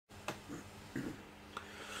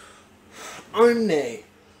I'm Nay.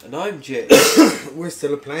 And I'm Jay. We're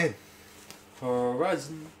still playing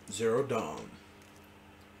Horizon Zero Dawn.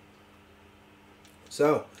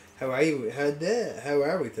 So, how are you? How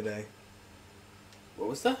are we today? What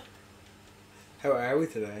was that? How are we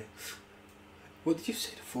today? What did you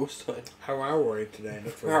say the first time? How are we today?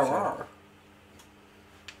 That's what How I said. are?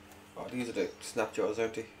 Oh, these are the snap jaws,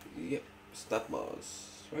 aren't they? Yep, snap maws.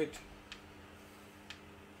 Right.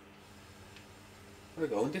 We're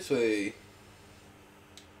going this way.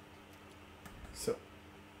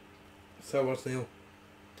 So what's new?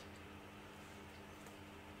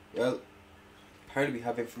 Well, apparently we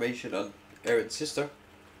have information on Erin's sister.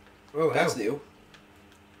 Oh, That's how? new.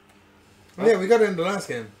 Oh, yeah, we got it in the last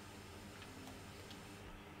game.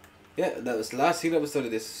 Yeah, and that was the last thing that was done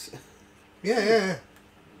of this. Yeah.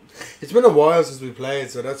 It's been a while since we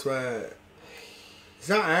played, so that's why. Is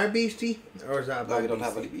that our beastie? Or is that a No, bad we don't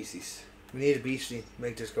beastie? have any beasties. We need a beastie.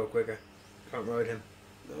 Make this go quicker. Can't ride him.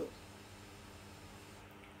 No.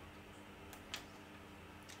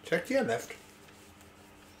 Check to your left.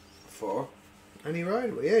 4. And he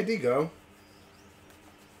ride? Yeah, he did go.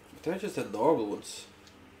 But they're just the normal ones.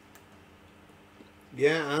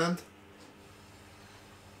 Yeah, and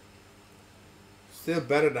still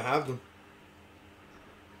better to have them.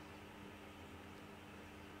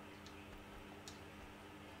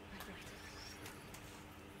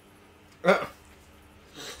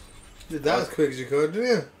 Did that as quick as you could, didn't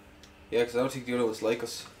you? Yeah, because I don't think the other ones like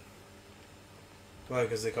us. Why,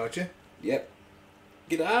 because they caught you? Yep.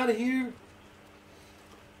 Get out of here.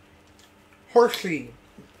 Horsley!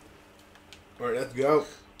 Alright, let's go.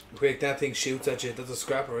 Quick, that thing shoots at you. That's a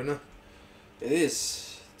scrapper, isn't it? It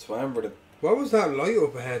is. That's why I'm running. What was that light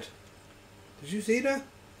up ahead? Did you see that?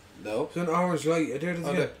 No. It's an orange light. I did it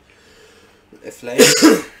again. A flame.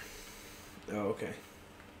 Oh, okay.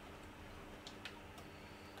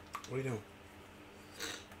 What are you doing?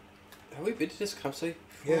 Have we been to this campsite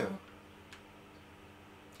before? Yeah.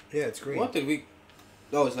 Yeah, it's green. What did we...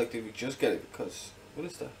 No, it's like, did we just get it? Because... What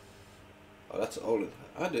is that? Oh, that's Olin.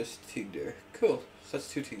 And there's a thing there. Cool. So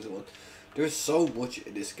that's 2 things in one. There's so much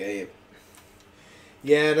in this game.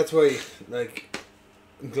 Yeah, that's why, like,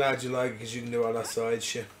 I'm glad you like it because you can do all that side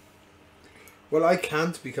shit. Well, I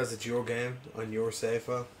can't because it's your game on your save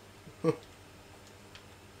file. Yeah,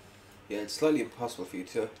 it's slightly impossible for you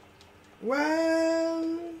to...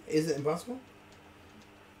 Well, is it impossible?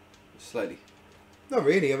 Slightly. Not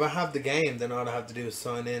really. If I have the game, then all I have to do is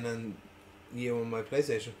sign in and you on my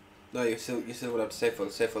PlayStation. No, you still would have to save file.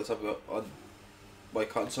 Save file's up on my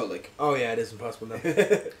console, like. Oh yeah, it is impossible now.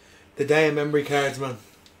 The day of memory cards, man.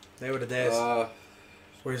 They were the days.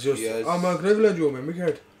 Where it's just, yes. oh man, can I lend you a memory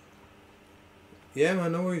card? Yeah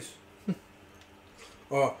man, no worries.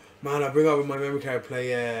 Oh man, I bring over my memory card,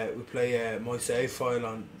 we play my save file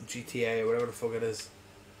on GTA or whatever the fuck it is.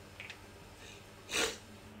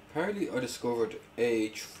 Apparently I discovered a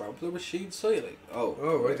traveller machine site. Like, Oh,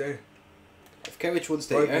 right there. I forget which ones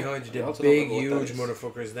they Right are. behind you, I the also don't big, know what that huge is.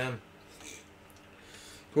 motherfuckers, them.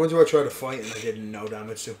 The ones who I tried to fight and I did no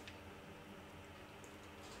damage to.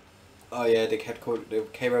 Oh yeah, they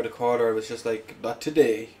came around the corner. It was just like, not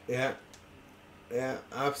today. Yeah. Yeah,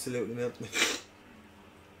 absolutely not. To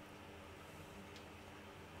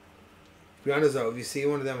be honest though, if you see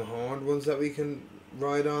one of them horned ones that we can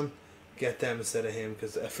ride on, get them instead of him,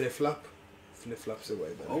 because a flip-flops are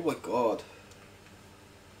way better. Oh my god.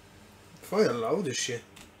 Find a load of shit.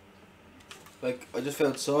 Like, I just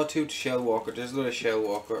found Sawtooth, Shell Walker. There's another Shell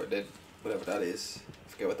Walker, and then whatever that is. I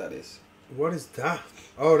forget what that is. What is that?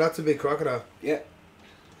 Oh, that's a big crocodile. Yeah.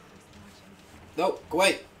 No, go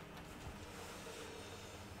away.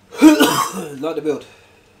 Not the build.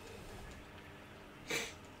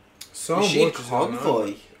 So Machine much is going on.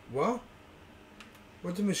 convoy. What?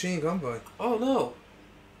 What's a machine convoy? Oh no.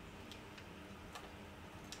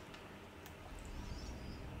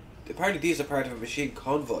 Apparently these are part of a machine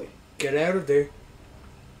convoy. Get out of there.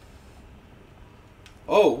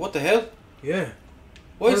 Oh, what the hell? Yeah.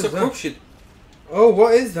 Why What is is there that? corruption? Oh,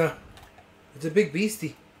 what is that? It's a big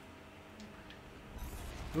beastie.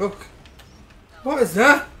 Look. What is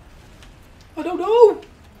that? I don't know.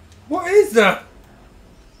 What is that?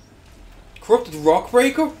 Corrupted rock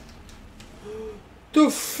breaker? The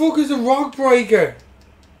fuck is a rock breaker?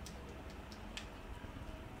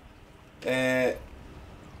 Oh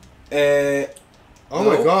no,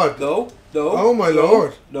 my god. No, no. Oh my no,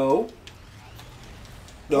 lord. No.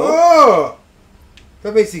 No. Oh!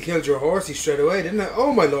 That basically killed your horsey straight away, didn't it?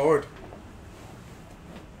 Oh my lord.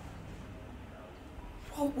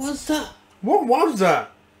 What was that? What was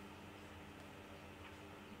that?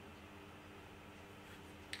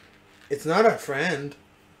 It's not our friend.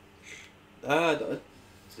 I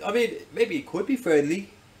mean, maybe it could be friendly.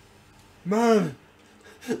 Man,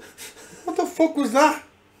 what the fuck was that?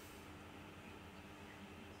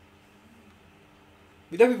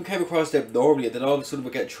 We never even came across them normally, and then all of a sudden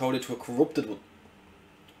we're getting thrown into a corrupted one.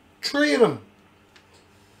 3 of them.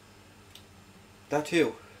 That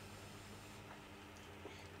too.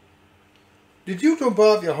 Did you jump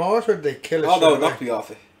off your horse or did they kill it? Oh no, straight away? knocked me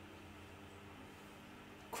off it.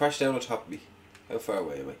 Crashed down on top of me. How far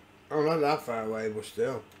away am I? Oh, not that far away, but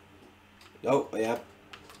still. No, I am.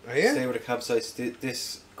 Are you? Stay with the campsite.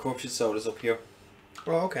 This corruption zone is up here.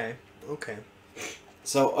 Oh, okay. Okay.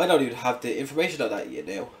 So I don't even have the information on that yet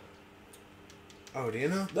now. Oh, do you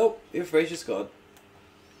know? Nope, the information's gone.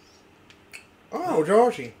 Oh,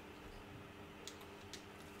 Georgie.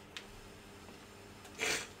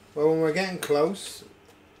 Well, when we're getting close,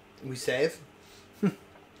 we save.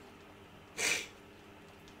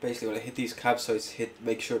 Basically, when I hit these campsites,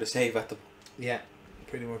 make sure to save at them. Yeah,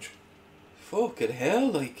 pretty much. Fucking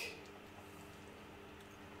hell, like.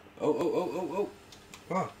 Oh.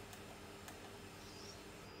 What? Yeah.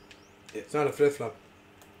 It's not a flip-flop.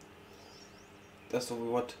 That's what we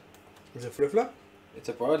want. Is it flip-flop? It's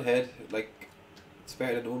a broadhead, like, it's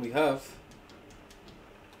better than the one we have.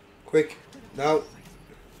 Quick. No.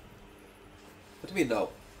 What do you mean, no?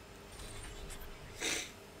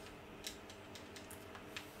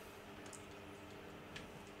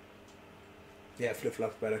 Yeah,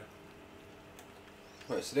 flip-flop's better.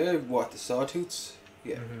 Right, so they're what, the sawtooths?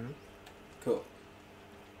 Yeah. Mm-hmm. Cool.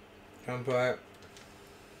 Campfire.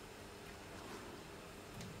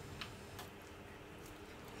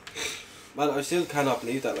 Man, I still cannot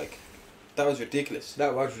believe that, like, that was ridiculous.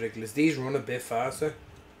 That was ridiculous. These run a bit faster.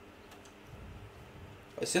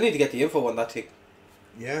 I still need to get the info on that thing.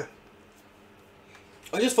 Yeah.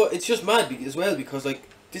 I just thought, it's just mad as well, because, like,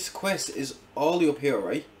 this quest is all the way up here,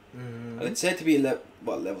 right? Mm-hmm. And it's said to be a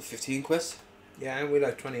level 15 quest? Yeah, and we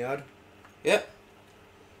like 20 odd. Yeah.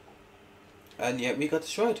 And yet we got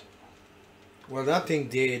destroyed. Well, that thing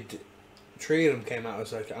did. 3 of them came at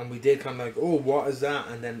us, like, and we did kind of like, oh, what is that?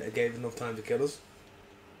 And then it gave enough time to kill us.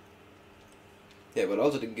 Yeah, but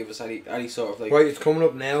also didn't give us any sort of, like... Right, it's coming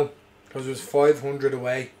up now. Because it was 500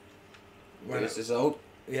 away. When is the zone?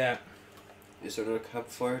 Yeah. Is there another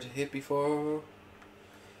campfire to hit before?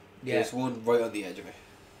 Yeah. There's one right on the edge of it.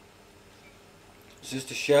 It's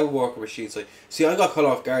just a shell walker machine. Like, see, I got caught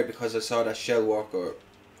off guard because I saw that shell walker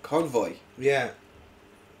convoy. Yeah.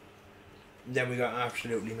 Then we got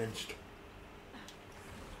absolutely minced.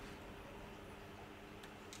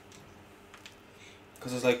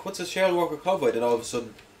 Because I was like, what's a shell walker convoy? Then all of a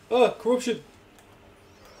sudden, oh, corruption.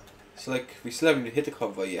 So, like, we still haven't even hit the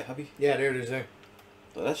convoy yet, have we? Yeah, there it is there.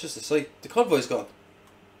 No, that's just the site. The convoy's gone.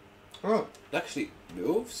 Oh. It actually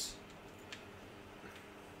moves.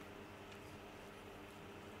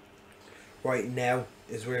 Right now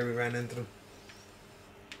is where we ran into them.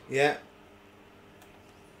 Yeah.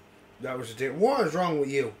 That was a What is wrong with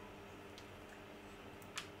you?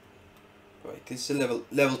 Right, this is a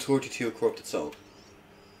level 32 corrupted zone.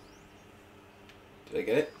 Did I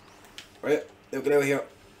get it? Right, now get out of here.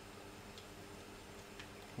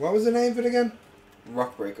 What was the name of it again?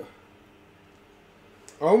 Rockbreaker.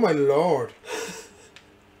 Oh my lord.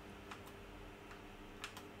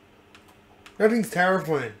 That thing's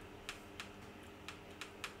terrifying.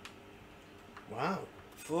 Wow.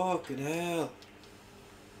 Fucking hell.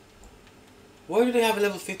 Why do they have a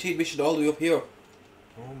level 15 mission all the way up here?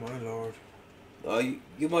 Oh my lord.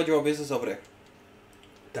 You mind your own business over there.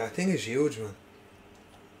 That thing is huge, man.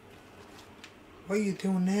 What are you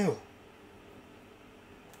doing now?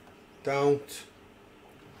 Don't.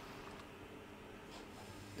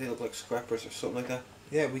 They look like scrappers or something like that.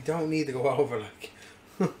 Yeah, we don't need to go over, like.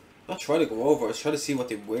 I'm not trying to go over, I was trying to see what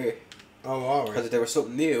they were. Oh, alright. Because if there was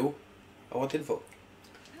something new, I want info.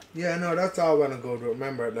 Yeah, no, that's all well and good. But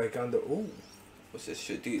remember, like, on the. Ooh. What's this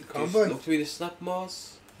shit? Do Convoy? look to be the snap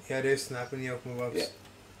moss? Yeah, they're snapping you up my bobs. Yeah.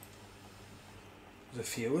 There's a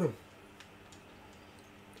few of them.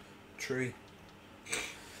 3.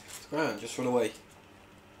 It's grand, just run away.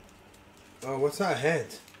 Oh, what's that ahead?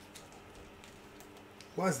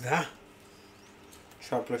 What's that?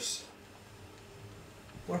 Tramplers.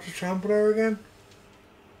 What's a trampler again?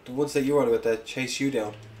 The ones that you were on about that chase you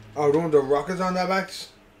down. Oh, the one with the rockets on their backs?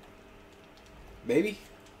 Maybe?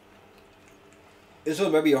 It's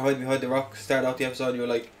one, maybe you're hiding behind the rock, start out the episode and you're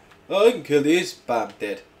like, oh, I can kill these. Bam,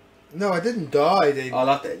 dead. No, I didn't die. They. Oh,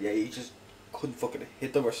 not dead, yeah, you just couldn't fucking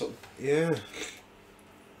hit them or something. Yeah.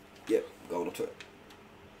 Yep, going up to it.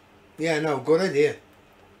 Yeah, no, good idea.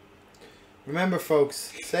 Remember,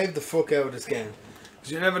 folks, save the fuck out of this game.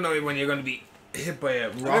 Because you never know when you're going to be hit by a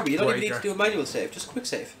rock Remember, you don't even need breaker. to do a manual save, just quick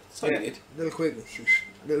save. That's all you need. Little quick,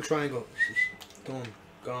 little triangle. Done,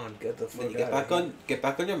 gone. Get the fuck Then you out of here. get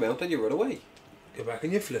back on your mount and you run away. Get back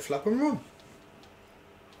in your flip flop and run.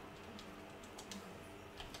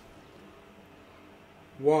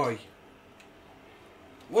 Why?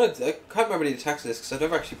 What? I can't remember the attacks of this because I've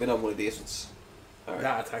never actually been on one of these ones. Alright.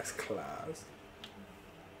 That attack's class.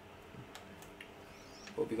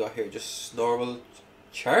 What we got here? Just normal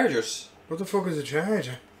chargers. What the fuck is a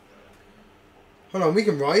charger? Hold on, we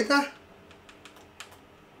can ride that?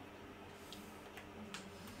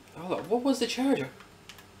 Hold on, what was the charger?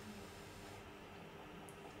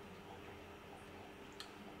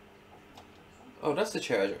 Oh, that's the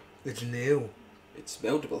charger. It's new. It's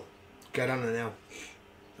mountable. Get on it now.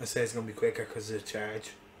 I say it's gonna be quicker because of the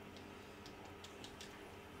charge.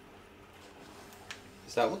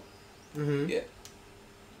 Is that one? Mm-hmm. Yeah.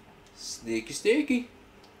 Sneaky, sneaky.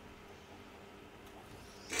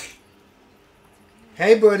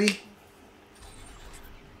 Hey, buddy.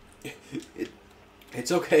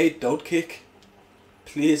 It's okay, don't kick.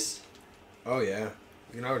 Please. Oh, yeah.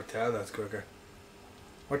 You can already tell that's quicker.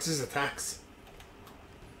 What's his attacks?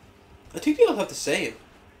 I think they all have the same.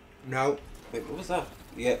 No. Wait, what was that?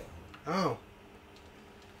 Yeah. Oh.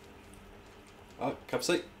 Oh,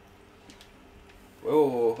 campsite.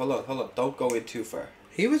 Whoa, hold on. Don't go in too far.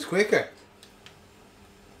 He was quicker.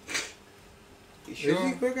 You sure? Is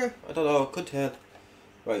he quicker? I don't know, I couldn't tell.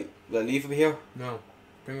 Right, will I leave him here? No.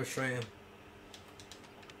 Bring him straight in.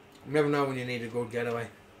 You never know when you need a good getaway.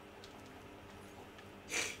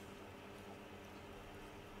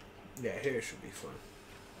 Yeah, here should be fun.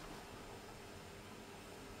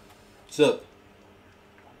 What's up?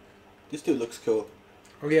 This dude looks cool.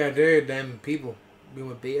 Oh yeah, they're them people. Being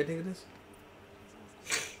with B, I think it is.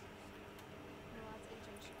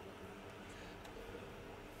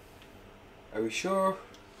 Are we sure?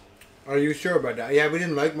 Are you sure about that? Yeah, we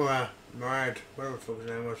didn't like Marad, whatever the fuck his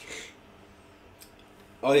name was.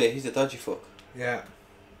 Oh yeah, he's a dodgy fuck. Yeah.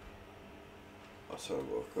 That's our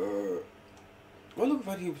worker. Am I looking for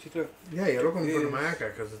anything in particular? Yeah, you're looking for the marker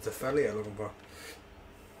because it's a fella you're looking for.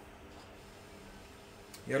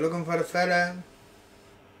 You're looking for the fella.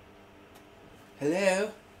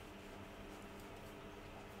 Hello?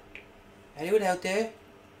 Anyone out there?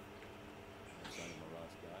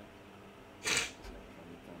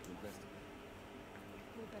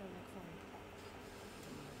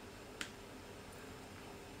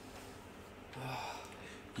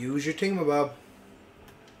 Use your thingamabob.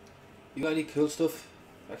 You got any cool stuff?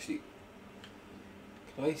 Actually,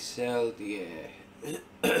 can I sell the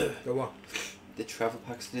The what? the travel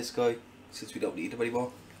packs to this guy since we don't need them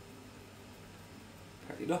anymore?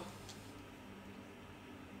 Apparently not.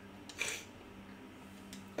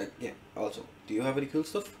 Yeah. Also, do you have any cool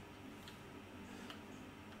stuff?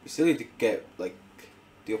 We still need to get like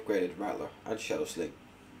the upgraded Rattler and Shadow Sling.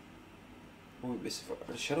 What are we missing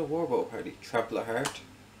for? Shadow Warbow apparently. Trampler Heart.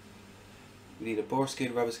 We need a boar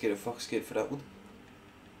skin, rabbit skin, and fox skin for that one.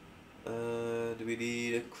 And we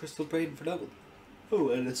need a crystal brain for that one. Oh,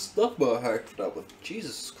 and a Stockmore heart for that one.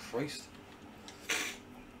 Jesus Christ.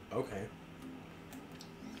 Okay.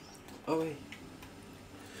 Oh wait.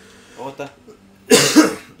 I want that.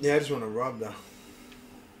 Yeah, I just want to rob that.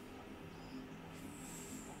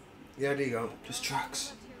 Yeah, there you go. Plus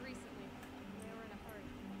tracks.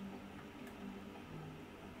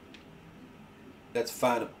 Let's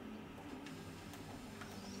find him.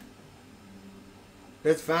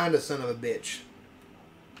 Let's find the son of a bitch.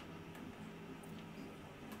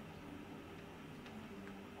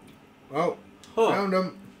 Oh, found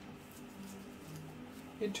him.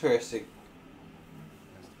 Interesting.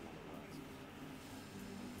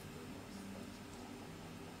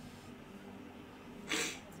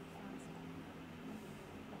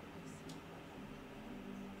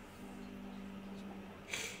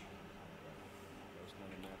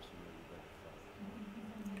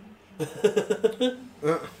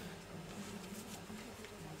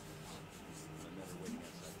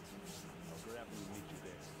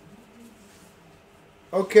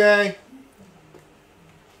 Okay.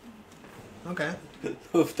 Okay.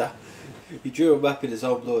 Love that. He drew a map in his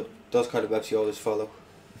own blood. Those kind of maps you always follow.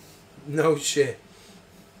 No shit.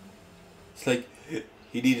 It's like,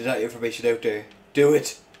 he needed that information out there. Do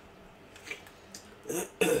it!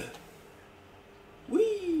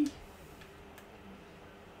 Whee!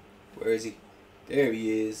 Where is he? There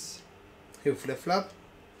he is. Who, Flip Flop?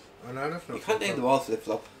 Oh no, that's not You can't name them all Flip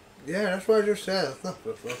Flop. Yeah, that's what I just said. It's not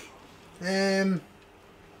Flip Flop.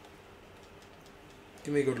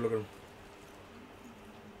 Give me a good look at him.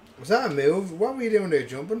 Was that a move? What were you doing there,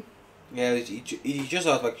 jumping? Yeah, he just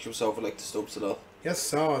has like himself with like the stumps and all. He has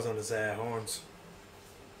saws on his horns.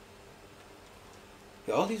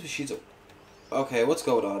 Yeah, all these machines are... Okay, what's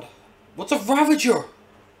going on? What's a Ravager?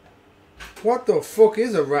 What the fuck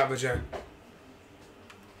is a Ravager?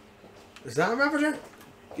 Is that a Ravager?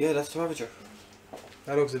 Yeah, that's the Ravager.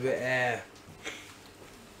 That looks a bit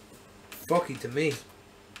fucky to me.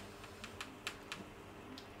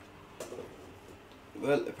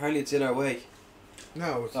 Well, apparently it's in our way.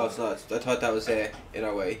 No, it's No, it's not. I thought that was in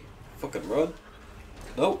our way. Fucking run.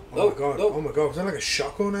 No, Oh no, my god, no. oh my god, was that like a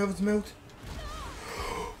shotgun out of its mouth?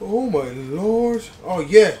 Oh my lord. Oh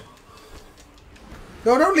yeah.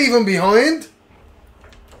 No, don't leave him behind.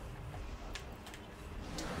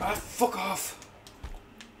 Ah, fuck off.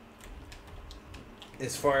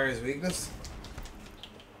 Is fire his weakness?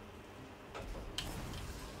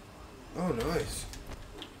 Oh nice.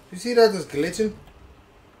 You see that just glitching?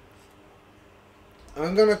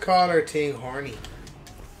 I'm gonna call her thing horny.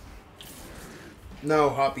 No,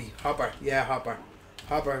 Hoppy. Hopper. Yeah, Hopper.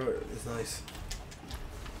 Hopper is nice.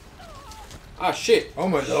 Ah, shit. Oh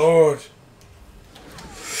my lord.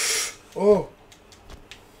 Oh.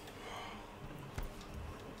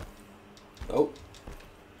 Oh.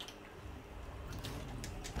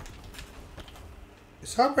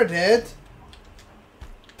 Is Hopper dead?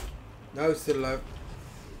 No, he's still alive.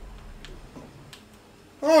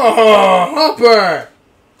 Oh, Hopper!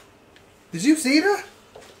 Did you see that?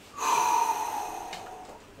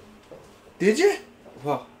 Did you?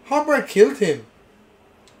 What? Hopper killed him.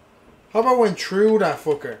 Hopper went through that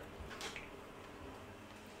fucker.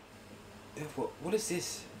 What is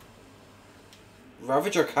this?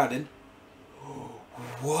 Ravager cannon?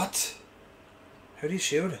 What? How do you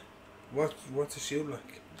shoot it? What's a shoot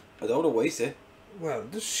like? I don't want to waste it. Well,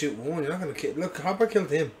 just shoot one. You're not gonna kill. Look, Hopper killed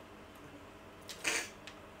him.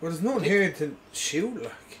 Well, there's nothing here to shoot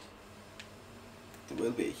like. There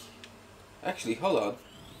will be. Actually, hold on.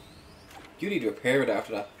 You need to repair it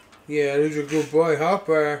after that. Yeah, who's a good boy,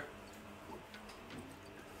 Hopper?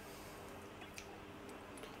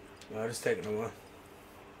 No, just taking a while.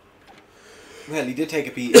 Well, he did take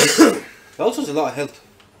a beating. He also has a lot of health.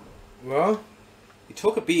 What? He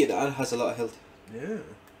took a beating and has a lot of health. Yeah.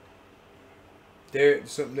 There's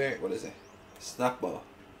something there. What is it? Snack ball.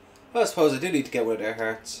 Well, I suppose I do need to get one of their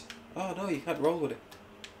hearts. Oh no, you can't roll with it.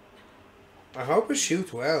 I hope it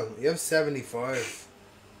shoots well. You have 75.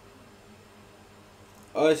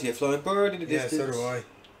 Oh, I see a flying bird in the Yeah, distance. so do I.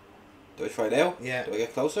 Do I try now? Yeah. Do I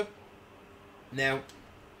get closer? Now.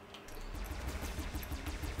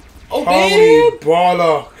 Oh, Holy damn!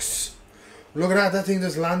 bollocks! Look at that, that thing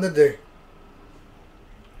just landed there.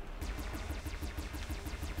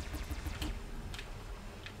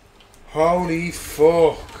 Holy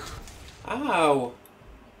fuck. Ow!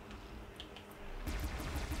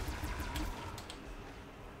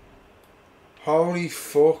 Holy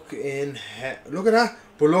fuck in hell. Look at that.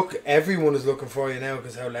 But look, everyone is looking for you now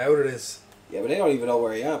because how loud it is. Yeah, but they don't even know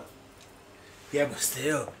where I am. Yeah, but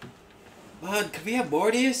still. Man, can we have more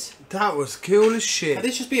of these? That was cool as Can shit.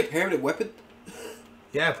 this just be a permanent weapon?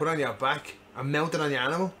 Yeah, put it on your back and mount it on your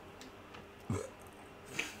animal.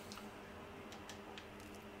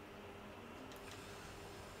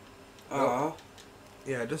 Ah.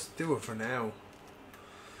 Yeah, just do it for now.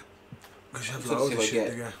 Because you have Let's loads see of what I shit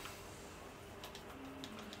get. to get.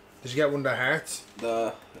 Did you get one of the hearts?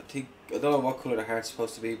 Nah, I don't know what colour the heart's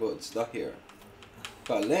supposed to be, but it's not here.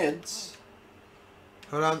 Got a lens.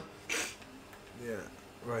 Hold on. Yeah,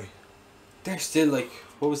 right. They're still like,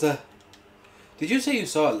 what was that? Did you say you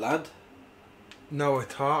saw a land? No, I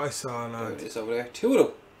thought I saw There land. it is over there. Two of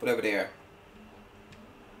them, whatever they are.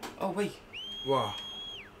 Oh wait, What?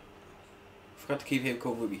 forgot to keep him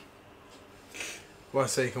coming with me. What,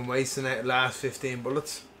 so you can waste the last 15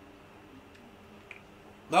 bullets?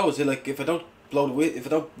 No, is it like if I don't blow the if I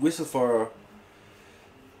don't whistle for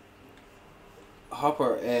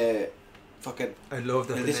Hopper, fucking I love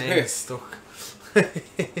that It'll the disappear. name is stuck.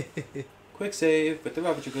 quick save with the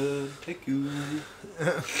Ravager gun. Thank you.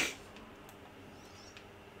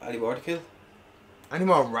 Any more to kill? Any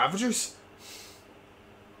more Ravagers?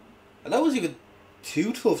 And that wasn't even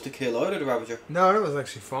too tough to kill either, the Ravager. No, that was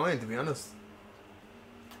actually fine, to be honest.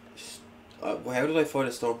 How did I find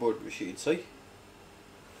a Stormbird machine? See?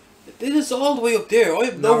 This is all the way up there. I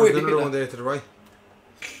have No, nowhere there's to another get one that. there to the right.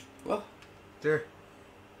 What? There.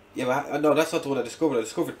 Yeah, but no, that's not the one I discovered. I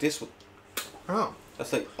discovered this one. Oh.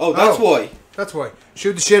 That's like, oh, that's why. That's why.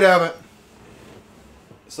 Shoot the shit out of it.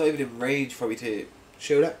 It's not even in range for me to.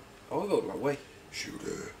 Shoot it. Oh, I go the wrong way. Shoot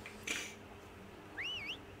it.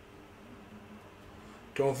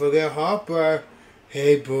 Don't forget Hopper.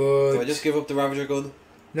 Hey, bud. Do I just give up the Ravager gun?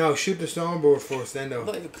 No, shoot the stormboard first, then though. I'm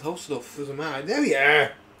not even close enough. Doesn't matter. There we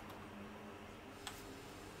are.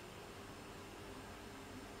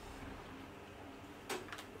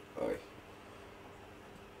 Alright.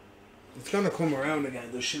 It's gonna come around again.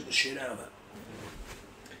 They'll shoot the shit out of it.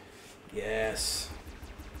 Yes.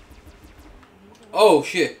 Oh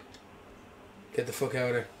shit. Get the fuck out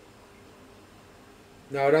of there.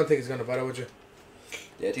 No, I don't think it's gonna bother with you.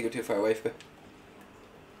 Yeah, I think I'm too far away from it.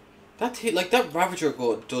 That hit, like that Ravager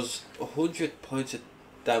gun does 100 points of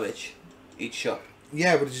damage each shot.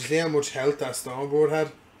 Yeah, but did you see how much health that stormboard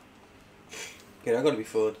had? Yeah, they're gonna be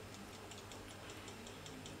fun.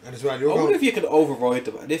 And as well, I you're wonder going. if you can override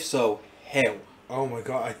them, and if so, how? Oh my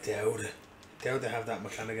god, I doubt it. Doubt they have that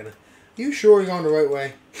mechanic in it. You sure you're going the right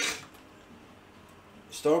way?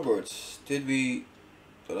 Starboards, did we...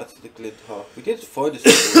 Oh, that's the glint hawk. We did find a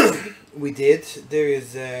starboard. We did. There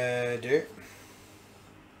is there.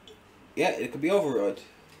 Yeah, it can be override.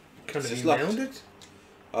 Can It's it be just locked. mounted?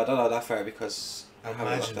 I don't know that far because I haven't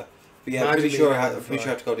locked Imagine. that. But yeah, I'm Imagine pretty sure being I on have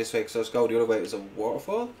fire. to go this way because I was going the other way. It was a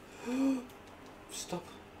waterfall. Stop.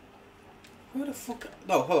 Where the fuck?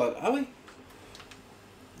 No, hold on. Am I?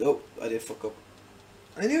 Nope, I did fuck up.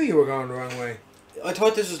 I knew you were going the wrong way. I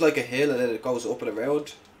thought this was like a hill and then it goes up and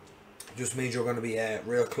around. Just means you're going to be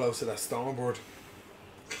real close to that stormboard.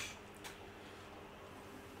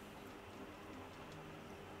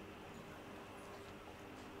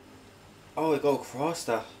 Oh, I go across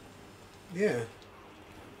that. Yeah.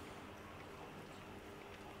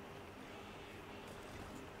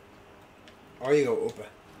 Or you go up it.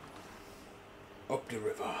 Up the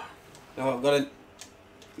river. No, I'm gonna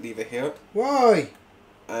leave it here. Why?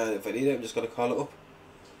 And if I need it, I'm just gonna call it up.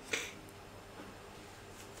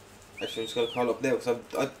 Actually, I'm just gonna call it up now because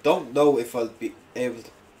I don't know if I'll be able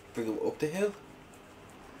to bring him up the hill.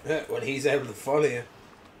 Yeah, when he's able to follow you.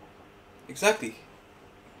 Exactly.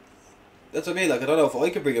 That's what I mean. Like I don't know if I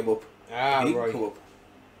can bring him up. Ah, He right. can come up.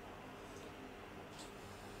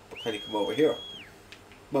 But can he come over here?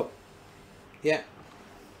 Come up. Yeah.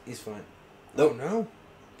 He's fine. Nope. Oh, no.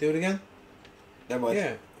 Do it again? Never mind.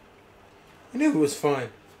 Yeah. I knew it was fine.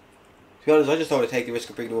 To be honest, I just don't want to take the risk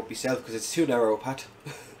of bringing him up myself because it's too narrow a path.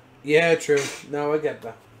 Yeah, true. No, I get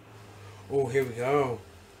that. Oh, here we go.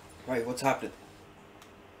 Right, what's happening?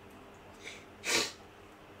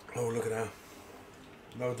 Oh, look at that.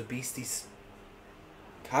 Load the beasties.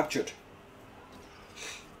 Captured.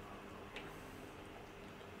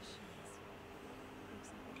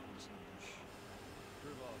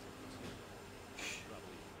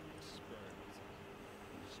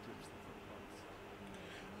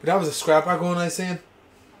 But that was a scrapper going, I seen.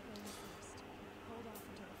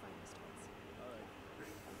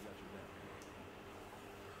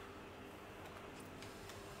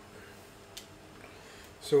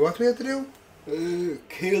 So what do we have to do?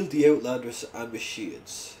 Kill the Outlanders and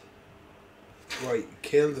machines. Right,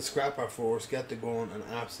 kill the scrapper force, get the gun, and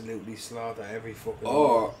absolutely slaughter every fucking...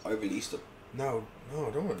 Or I release them. No,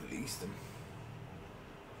 don't release them.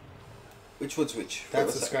 Which one's which? That's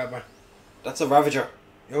What's the that? scrapper. That's a Ravager.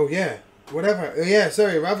 Oh yeah, whatever. Oh yeah,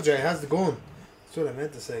 sorry, Ravager has the gun. That's what I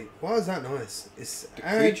meant to say. What is that noise? It's The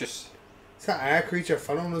our, creatures. Is that our creature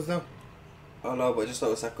following us though? Oh no, but I just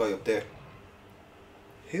noticed that guy up there.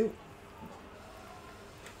 Who?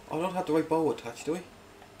 I don't have the right bow attached, do I?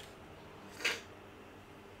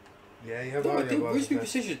 Yeah, you have No, all I your think. bows Where's my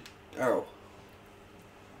attached. precision arrow?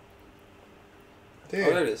 There.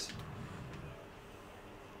 Oh, there it is.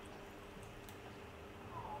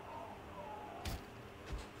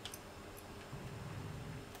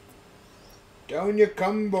 Down you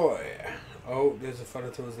come, boy. Oh, there's a fella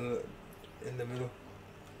towards in the middle.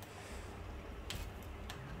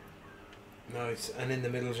 Nice. And in the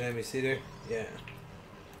middle, Jamie, see there? Yeah.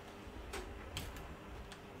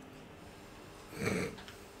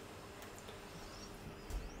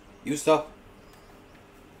 You stop.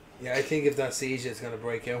 Yeah, I think if that siege it's gonna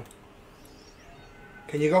break out.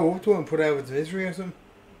 Can you go up to it and put out its misery or something?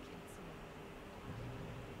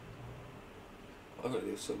 I'm gonna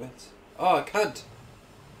do something else. Oh, I can't.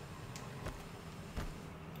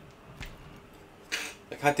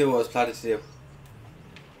 I can't do what I was planning to do. I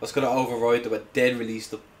was gonna override them and then release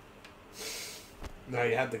them. No,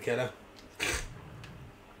 you had to kill her.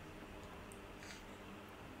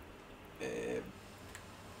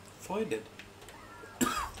 Find it.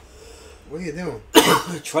 What are you doing?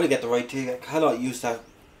 Trying to get the right thing. I cannot use that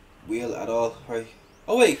wheel at all. Right.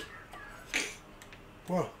 Oh wait.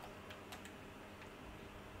 What?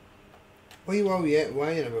 What are you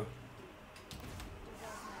worrying about?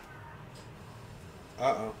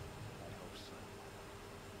 Uh-oh.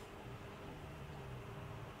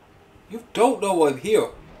 You don't know I'm here.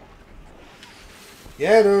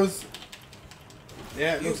 Yeah, it does.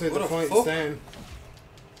 Yeah, it You- looks like what the the fight's fuck? down.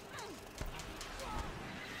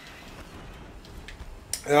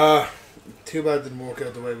 Ah, too bad it didn't work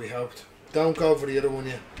out the way we hoped. Don't go for the other one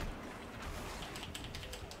yet.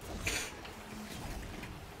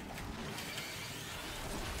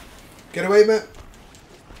 Get away, mate.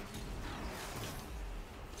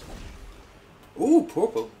 Ooh,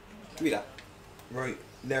 purple. Give me that. Right,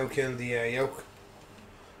 now kill the yoke.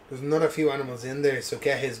 There's another few animals in there, so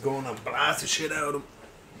get his gun and blast the shit out of him.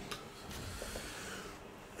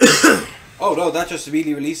 Oh no, that just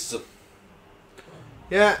immediately releases him.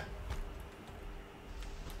 Yeah.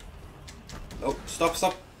 Oh, stop,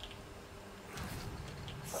 stop.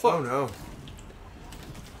 Oh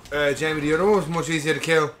no. Jamie, the other one was much easier to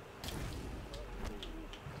kill.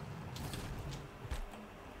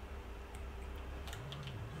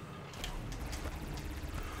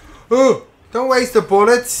 Oh, don't waste the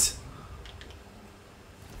bullets.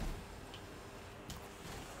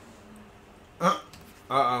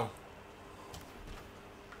 Uh-oh.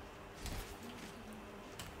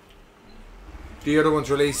 The other one's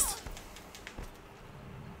released.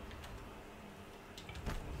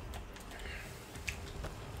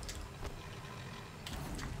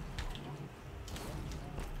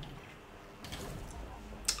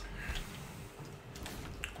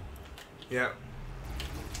 Yeah.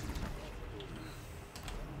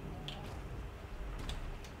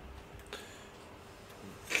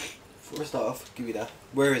 First off, give me that.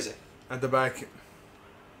 Where is it? At the back. I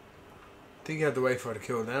think you have to wait for it to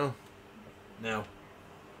cool down. No.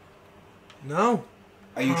 No.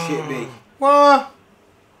 Are you shitting me? What?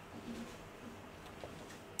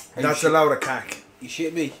 Are That's you a load of cack. You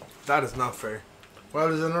shitting me? That is not fair. Well,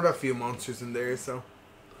 there's another few monsters in there, so.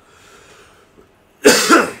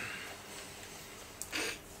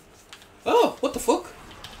 Oh, what the fuck?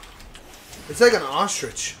 It's like an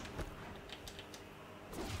ostrich.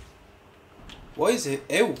 Why is it?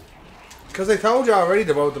 Ew. Because I told you already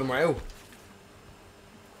the both of them are out.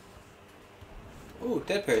 Oh,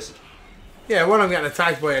 dead person. Yeah, well, I'm getting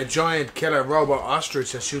attacked by a giant killer robot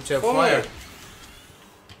ostrich that shoots out fire.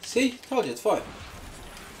 See? Told you, it's fine. Of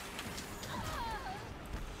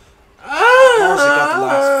Ah! course I got the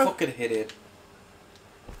last fucking hit in.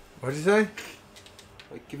 What'd you say?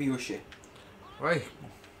 Like, give me your shit. Right.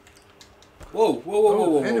 Whoa, whoa, whoa, whoa,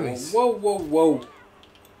 whoa, enemies. whoa, whoa, whoa, whoa.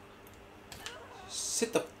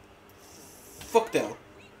 Sit the fuck down.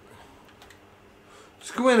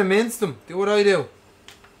 Just go in and mince them. Do what I do.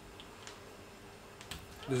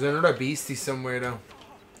 There's another beastie somewhere though.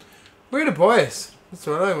 Where are the boys? That's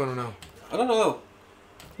what I want to know. I don't know.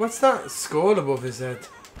 What's that skull above his head?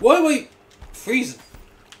 Why am I freezing?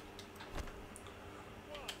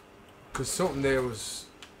 Because something there was...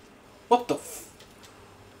 What the f...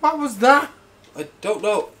 What was that? I don't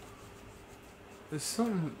know. There's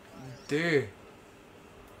something there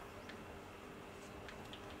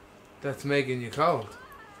that's making you cold.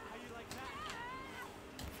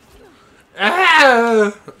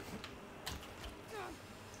 Ah!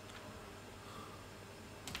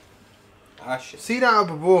 Ah, shit. See that up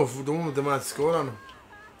above, the one with the mad skull on him?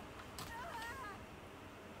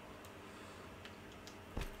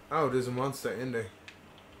 Oh, there's a monster in there.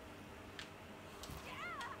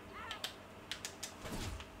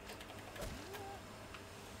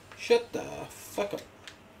 Shut the fuck up.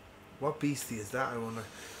 What beastie is that, I wonder?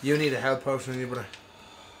 You need a health potion, you brother.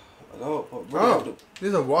 I know, but Oh,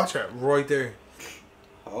 there's a watcher right there.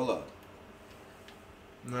 hold on.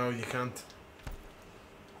 No, you can't.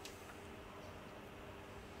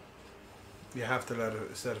 You have to let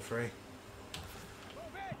it set it free.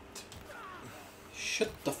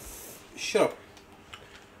 Shut the shut up.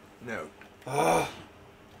 No. Ah.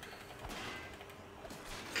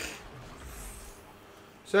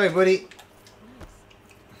 Sorry, buddy.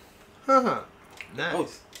 Haha. Nice. Oh,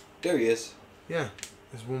 there he is. Yeah.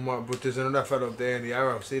 There's one more, but there's another fellow up there in the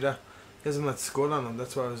arrow. See that? He has that skull on him.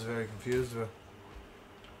 That's why I was very confused about.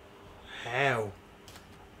 How?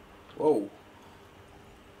 Whoa.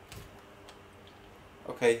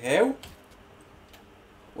 Okay, how?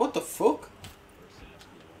 What the fuck?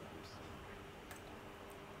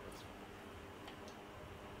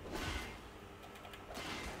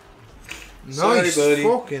 Sorry, Nice buddy.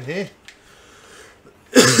 fucking hit.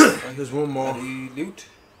 There's one more. Any loot?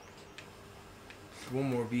 One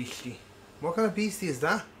more beastie. What kind of beastie is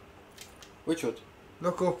that? Which one?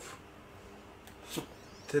 Look up.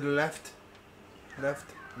 To the left. Left.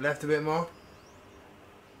 Left a bit more.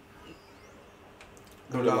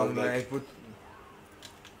 The Not a long long leg, leg. but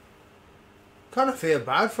kind of feel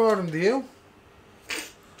bad for them, do you?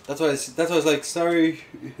 That's why I was like, sorry,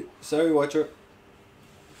 sorry, watcher.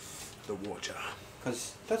 the water.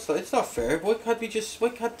 Because it's not fair. Why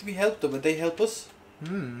can't we help them and they help us?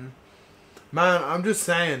 Man, I'm just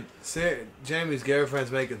saying, Jamie's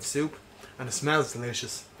girlfriend's making soup and it smells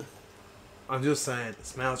delicious. I'm just saying, it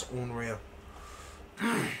smells unreal.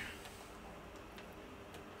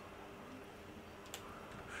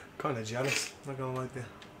 Kind of jealous, not gonna lie to you.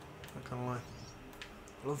 Not gonna lie.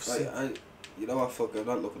 I love soup. You know what, fuck, I'm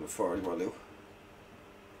not looking for anymore, Lou.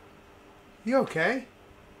 You okay?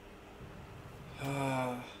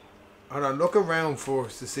 Hold on, look around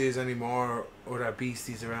first to see if there's any more other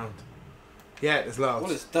beasties around. Yeah, there's lots.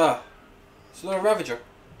 What is that? It's another Ravager.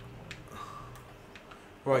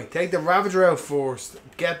 Right, take the Ravager out first.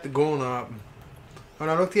 Get the gun up. Hold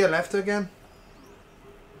on, look to your left again.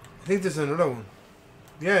 I think there's another one.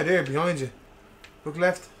 Yeah, there, behind you. Look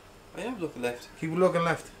left. I am looking left. Keep looking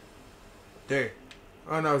left. There.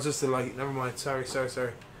 Oh no, it's just the light. Never mind. Sorry.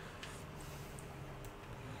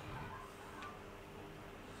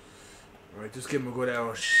 Right, just give him a good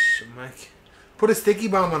hour, Mac. Put a sticky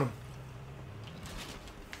bomb on him.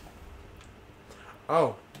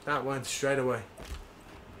 Oh, that went straight away.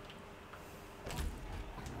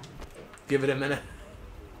 Give it a minute.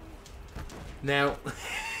 Now.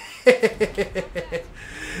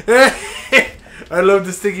 I love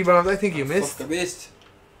the sticky bombs. I think you missed. Fuck, I missed.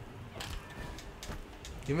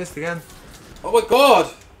 You missed again. Oh my god!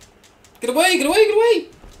 Get away! Get away! Get away!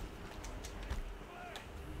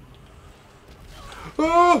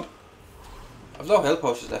 Oh! I've no health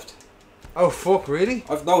potions left. Oh fuck, really?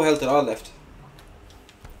 I've no health at all left.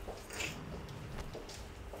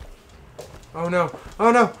 Oh no.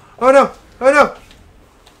 Oh no. Oh no. Oh no.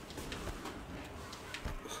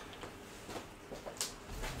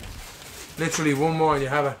 Literally one more and you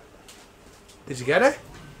have it. Did you get it?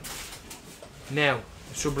 Now.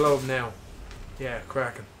 It should blow up now. Yeah,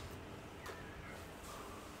 cracking.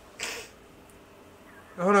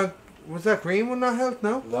 Hold on. Was that green one not health?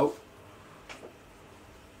 No? No.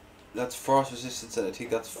 That's frost resistance and I think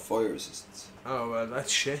that's fire resistance. Oh well,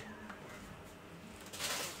 that's shit.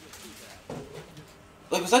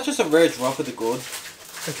 Like, was that just a rare drop of the gun?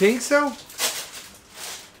 I think so.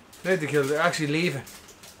 Need to kill it. Actually leave it.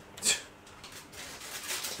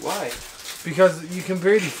 Why? Because you can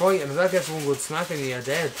barely fight and if that gets one good smack and you're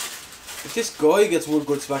dead. If this guy gets one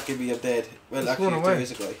good smack in me, I'm dead. Well, Just actually, run if there away.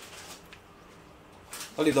 is a guy.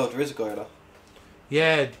 I don't know if there is a guy or not.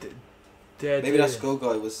 Yeah, dead. Maybe that skull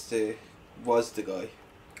guy was the guy.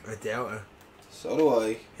 I doubt it. So do I.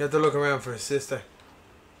 You have to look around for his sister.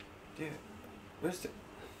 Yeah. Where's the...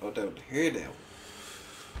 Oh, down here now.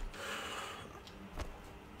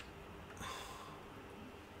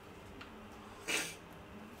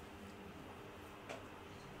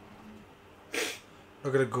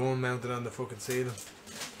 Look at a gun mounted on the fucking ceiling.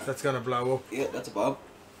 That's gonna blow up. Yeah, that's a bomb.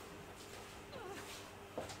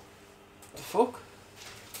 The fuck?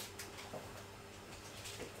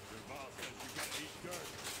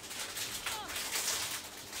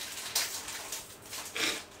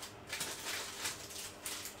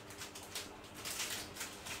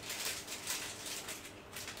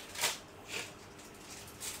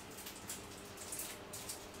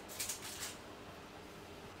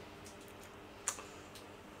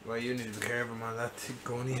 Well, you need to be careful, man. That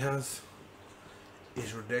gun he has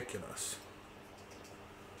is ridiculous.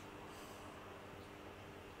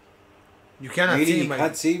 You cannot Really? see You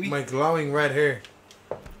can't see me? my glowing red hair.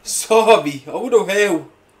 Saw me. I wonder how.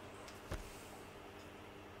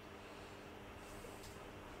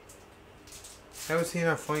 How is he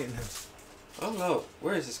not fighting him? I don't know.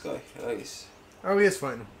 Where is this guy? Nice. Oh, he is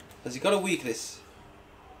fighting him. Has he got a weakness?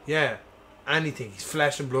 Yeah. Anything. He's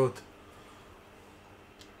flesh and blood.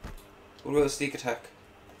 What about a sneak attack?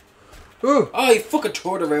 Ooh! Oh, he fucking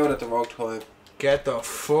turned around at the wrong time. Get the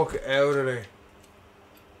fuck out of there.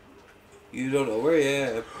 You don't know where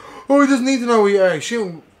I am. Oh, he doesn't need to know where you are.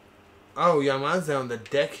 Shoot. Oh, your man's down the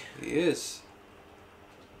deck. He is.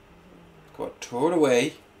 Come on, turn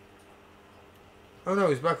away. Oh no,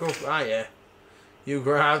 he's back up. Ah, yeah. You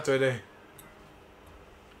grabbed right there.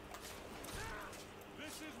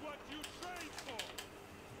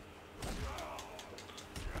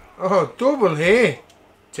 Oh, double hit.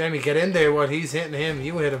 Jamie, get in there. What he's hitting him,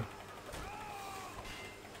 you hit him.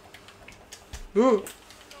 Ooh.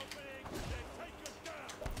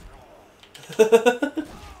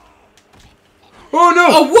 Oh no!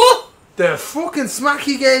 Oh, what? The fucking smack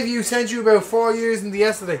he gave you sent you about 4 years into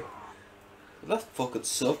yesterday. That fucking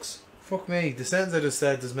sucks. Fuck me. The sentence I just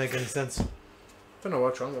said doesn't make any sense. Don't know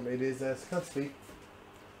what's wrong with me these days. Can't speak.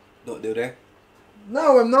 Not do there.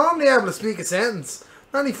 No, I'm normally able to speak a sentence.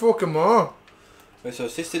 Not any fucking more. Right, so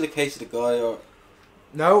is this still the case of the guy or...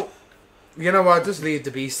 No. You know what? Just leave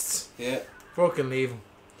the beasts. Yeah. Fucking leave them.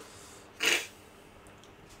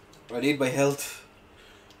 I need my health.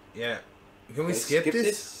 Yeah. Can we Can I skip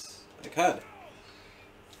this? I can.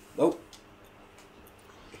 Nope.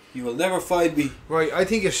 You will never find me. Right, I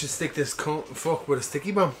think you should stick this fuck with a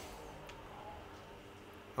sticky bomb.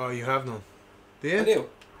 Oh, you have none. Do you? I do.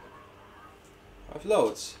 I've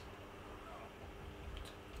loads.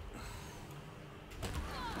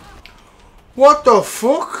 What the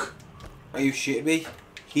fuck? Are you shitting me?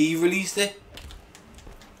 He released it?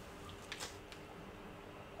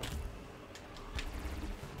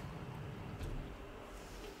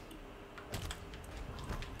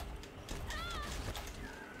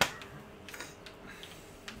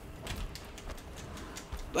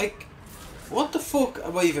 Like, what the fuck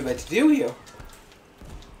am I even meant to do here?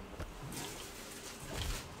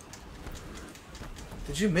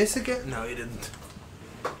 Did you miss again? No, you didn't.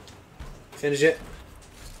 Finish it.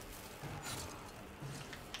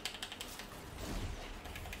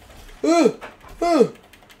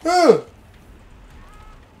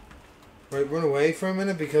 Right, run away for a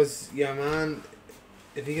minute because, yeah, man,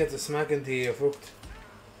 if he gets a smack into you, you're fucked.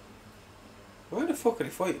 Where the fuck are they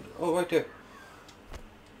fighting? Oh, right there.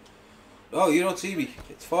 Oh, you don't see me.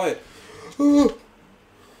 It's fine.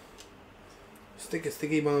 Stick a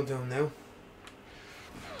sticky bomb to him now.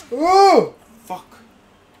 Oh! Fuck.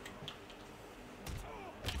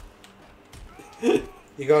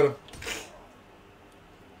 You got him.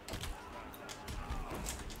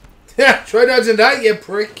 Yeah, try dodging that, you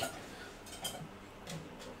prick.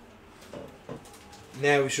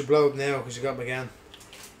 Now, we should blow up now because you got him again.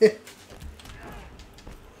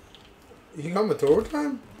 You got him a third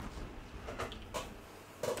time?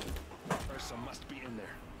 Must be in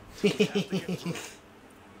there.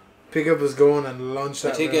 Pick up his gun and launch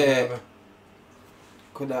that. I think,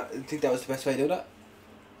 round I think that was the best way to do that.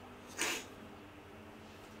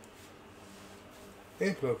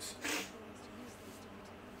 Earplugs.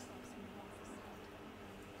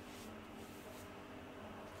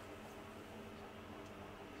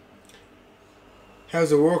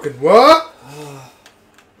 How's it working? What?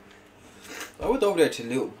 I went over there to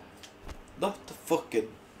loot him. Not to fucking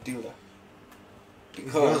do that.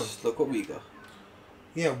 Because, look what we got.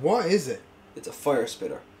 Yeah, what is it? It's a fire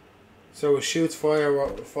spitter. So it shoots fire.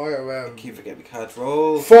 Keep forgetting we can't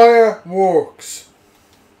roll. Fireworks.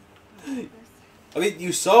 I mean,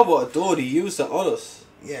 you saw what it did. He used it on us.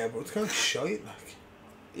 Yeah, but it's kind of shite, like.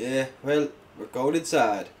 Yeah, well, we're going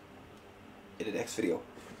inside in the next video.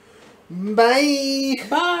 Bye.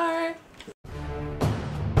 Bye.